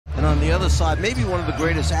on the other side, maybe one of the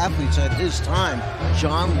greatest athletes at his time,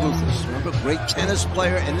 John Lucas. Remember, great tennis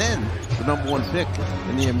player, and then the #1 pick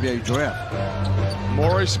in the NBA draft.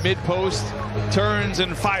 Morris mid-post, turns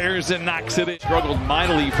and fires and knocks it in. Struggled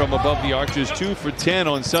mightily from above the arches, 2 for 10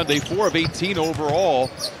 on Sunday, 4 of 18 overall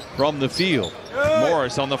from the field.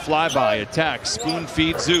 Morris on the flyby, attacks, spoon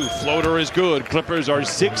feed Zoo. Floater is good. Clippers are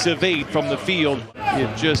 6 of 8 from the field.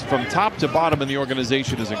 It just from top to bottom in the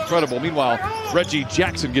organization is incredible. Meanwhile, Reggie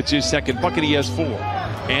Jackson gets his second bucket. He has 4.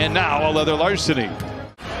 And now a leather larceny.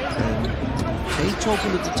 Tate's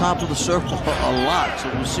open at the top of the circle a lot, so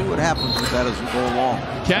we'll see what happens with that as we go along.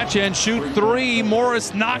 Catch and shoot 3.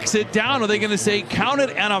 Morris knocks it down. Are they going to say count it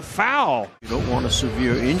and a foul? You don't want a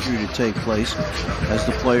severe injury to take place as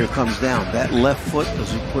the player comes down. That left foot,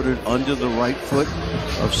 does he put it under the right foot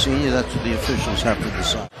of Senior? That's what the officials have to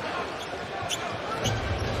decide.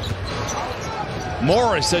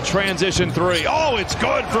 Morris, a transition 3. Oh, it's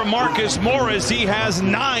good for Marcus Morris. He has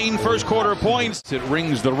 9 first-quarter points. It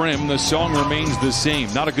rings the rim. The song remains the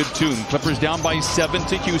same. Not a good tune. Clippers down by 7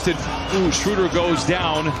 to Houston. Ooh, Schroeder goes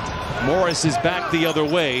down. Morris is back the other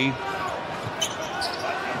way.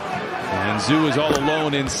 And Zoo is all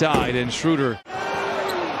alone inside, and Schroeder.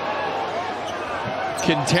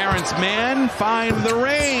 Can Terrence Mann find the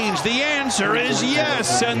range? The answer is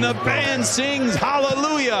yes, and the band sings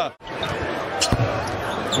hallelujah.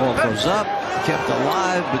 Ball goes up, kept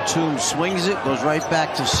alive. Batum swings it, goes right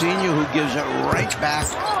back to Senior, who gives it right back.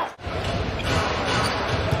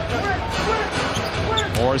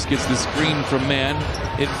 Morris gets the screen from Mann.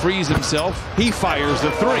 It frees himself. He fires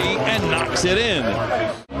the 3 and knocks it in.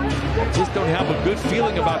 Just don't have a good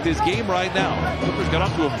feeling about this game right now. Clippers got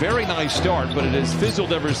off to a very nice start, but it has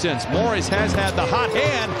fizzled ever since. Morris has had the hot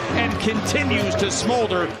hand and continues to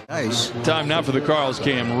smolder. Nice. Time now for the Carl's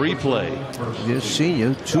Cam replay. Here's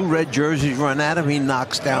Senior. 2 red jerseys run at him. He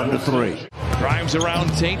knocks down the 3. Drives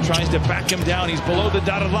around Tate, tries to back him down. He's below the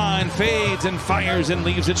dotted line, fades and fires and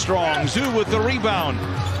leaves it strong. Zoo with the rebound.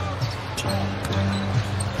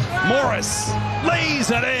 Morris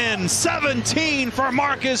lays it in. 17 for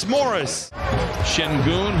Marcus Morris.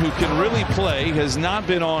 Şengün, who can really play, has not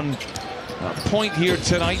been on point here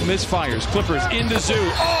tonight. Misfires. Clippers into Zoo.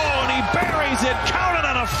 Oh, and he buries it. Counted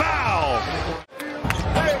on a foul.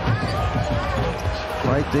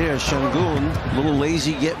 Right there, Şengün, a little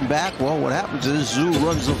lazy getting back. Well, what happens is Zoo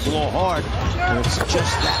runs the floor hard, and it's just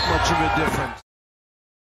that much of a difference.